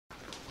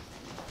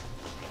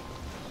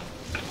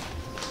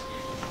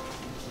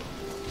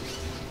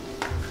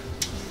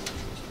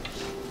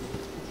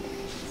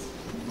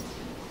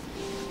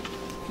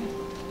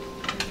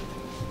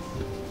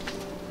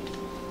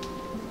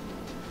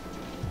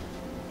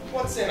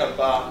What's in a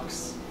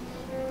box?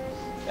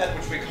 That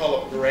which we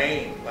call a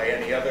brain by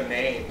any other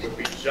name would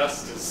be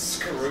just as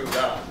screwed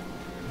up.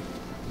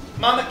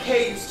 Mama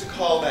K used to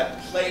call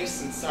that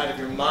place inside of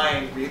your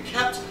mind where you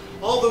kept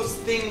all those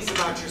things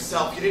about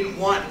yourself you didn't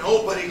want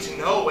nobody to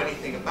know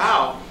anything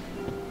about.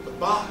 The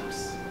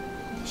box.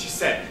 She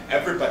said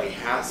everybody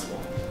has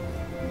one.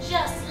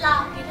 Just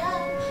lock it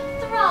up,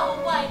 throw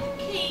away the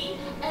key,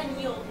 and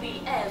you'll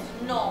be as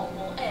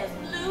normal as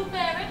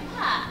blueberry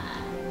pie.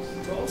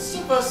 Most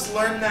of us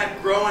learn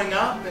that growing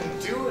up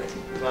and do it,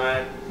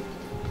 but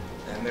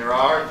then there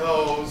are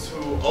those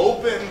who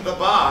open the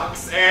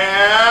box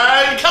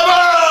and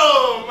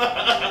kaboom!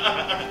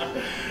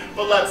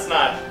 But let's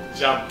not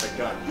jump the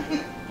gun.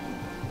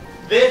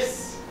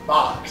 This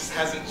box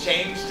hasn't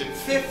changed in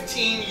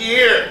 15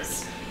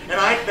 years, and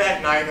I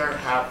bet neither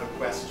have the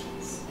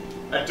questions.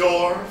 A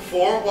door,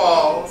 4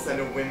 walls, and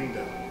a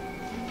window.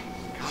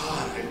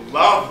 God, I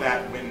love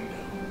that window.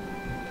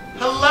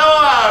 Hello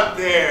out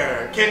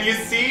there! Can you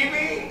see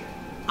me?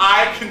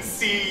 I can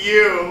see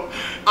you.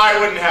 I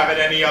wouldn't have it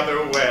any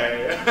other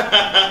way.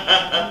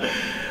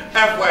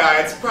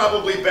 FYI, it's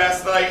probably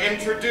best that I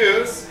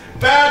introduce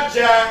Bad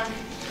Jack,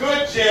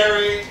 Good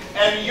Jerry,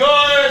 and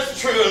yours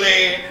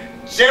truly,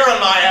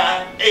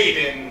 Jeremiah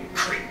Aiden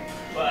KRiEp.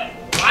 But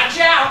watch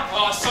out!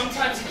 Oh,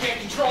 sometimes he can't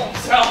control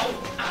himself.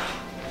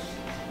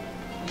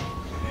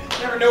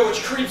 Never know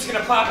which creep's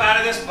gonna pop out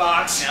of this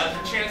box. Now's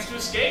your chance to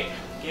escape.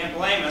 Can't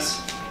blame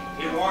us.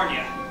 He warned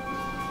you.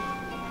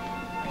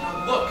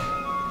 Oh, look,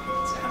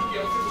 it's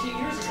Abigail 15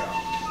 years ago.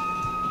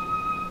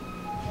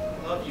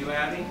 I love you,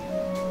 Abby.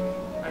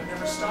 I've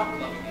never stopped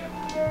loving you.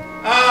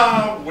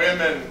 Ah,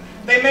 women.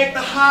 They make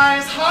the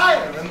highs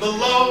higher and the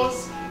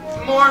lows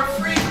more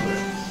frequent.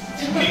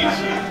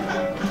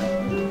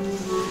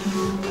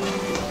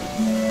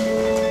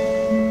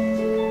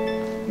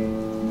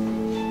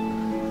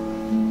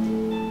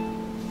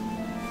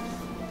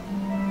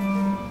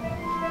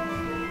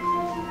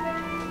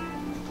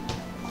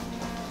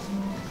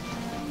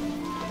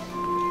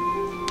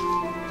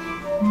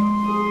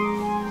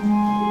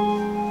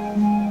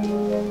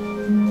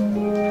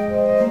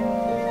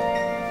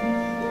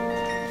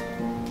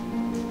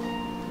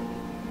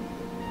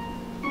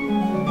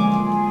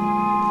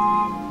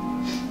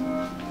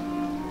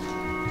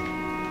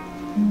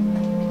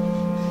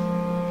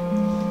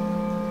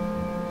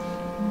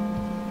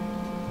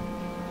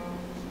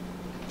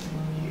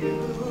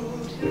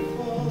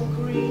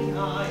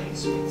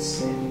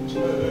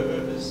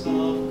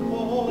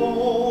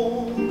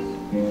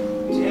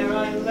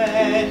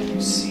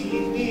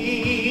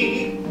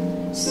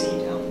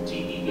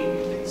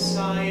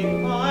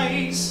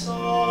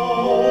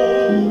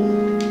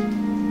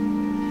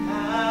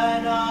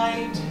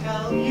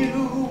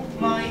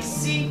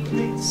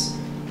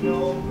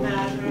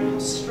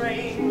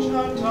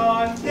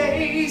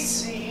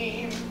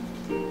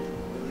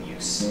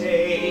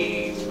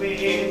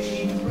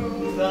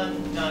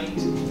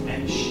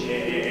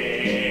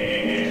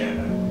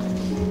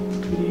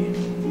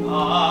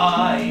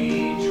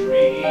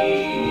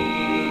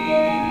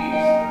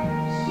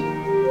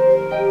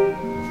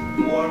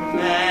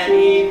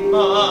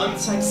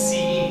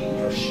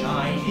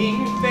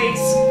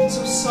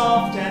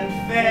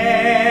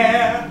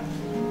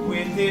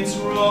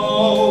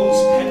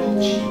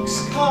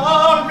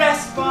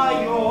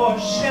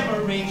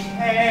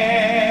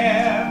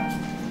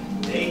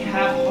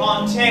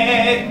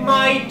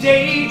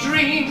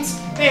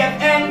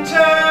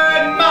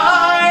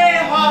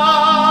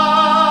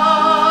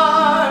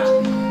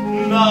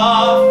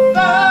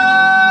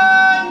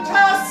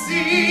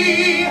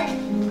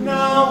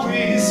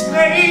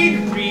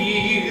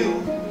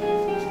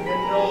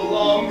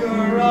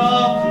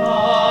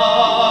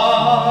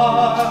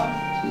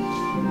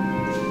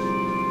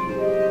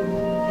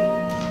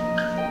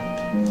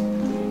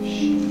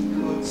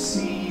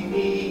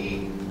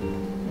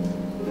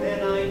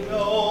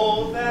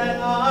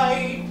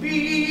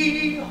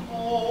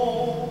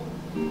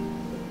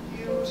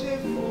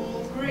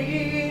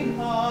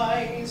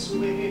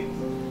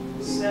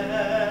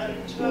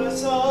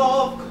 Centers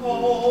of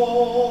cold.